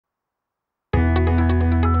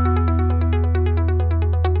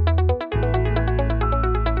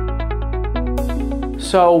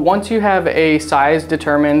So once you have a size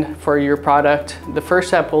determined for your product, the first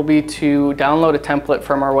step will be to download a template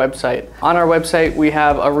from our website. On our website, we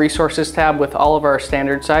have a resources tab with all of our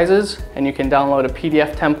standard sizes, and you can download a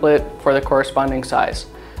PDF template for the corresponding size.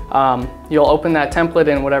 You'll open that template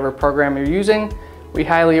in whatever program you're using. We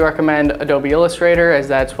highly recommend Adobe Illustrator, as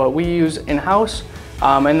that's what we use in-house,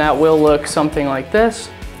 and that will look something like this.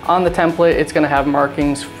 On the template, it's going to have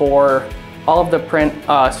markings for all of the print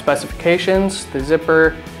specifications, the zipper,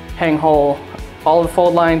 hang hole, all the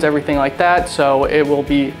fold lines, everything like that, so it will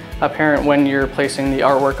be apparent when you're placing the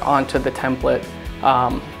artwork onto the template.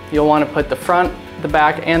 You'll want to put the front, the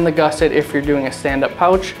back, and the gusset, if you're doing a stand-up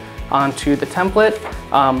pouch, onto the template.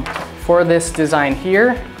 For this design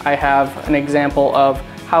here, I have an example of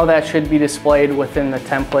how that should be displayed within the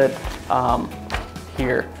template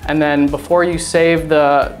here. And then before you save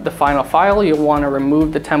the final file, you'll want to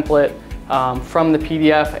remove the template from the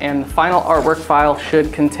PDF, and the final artwork file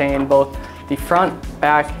should contain both the front,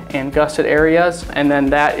 back, and gusset areas, and then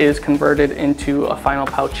that is converted into a final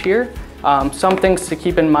pouch here. Some things to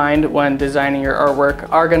keep in mind when designing your artwork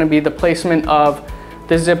are going to be the placement of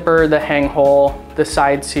the zipper, the hang hole, the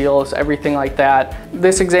side seals, everything like that.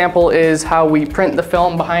 This example is how we print the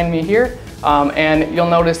film behind me here, and you'll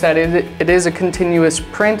notice that it is a continuous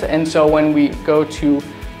print, and so when we go to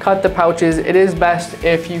cut the pouches, it is best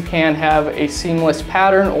if you can have a seamless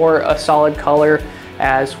pattern or a solid color,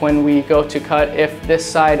 as when we go to cut, if this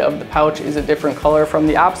side of the pouch is a different color from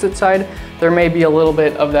the opposite side, there may be a little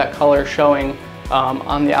bit of that color showing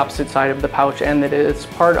on the opposite side of the pouch, and that is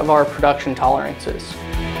part of our production tolerances.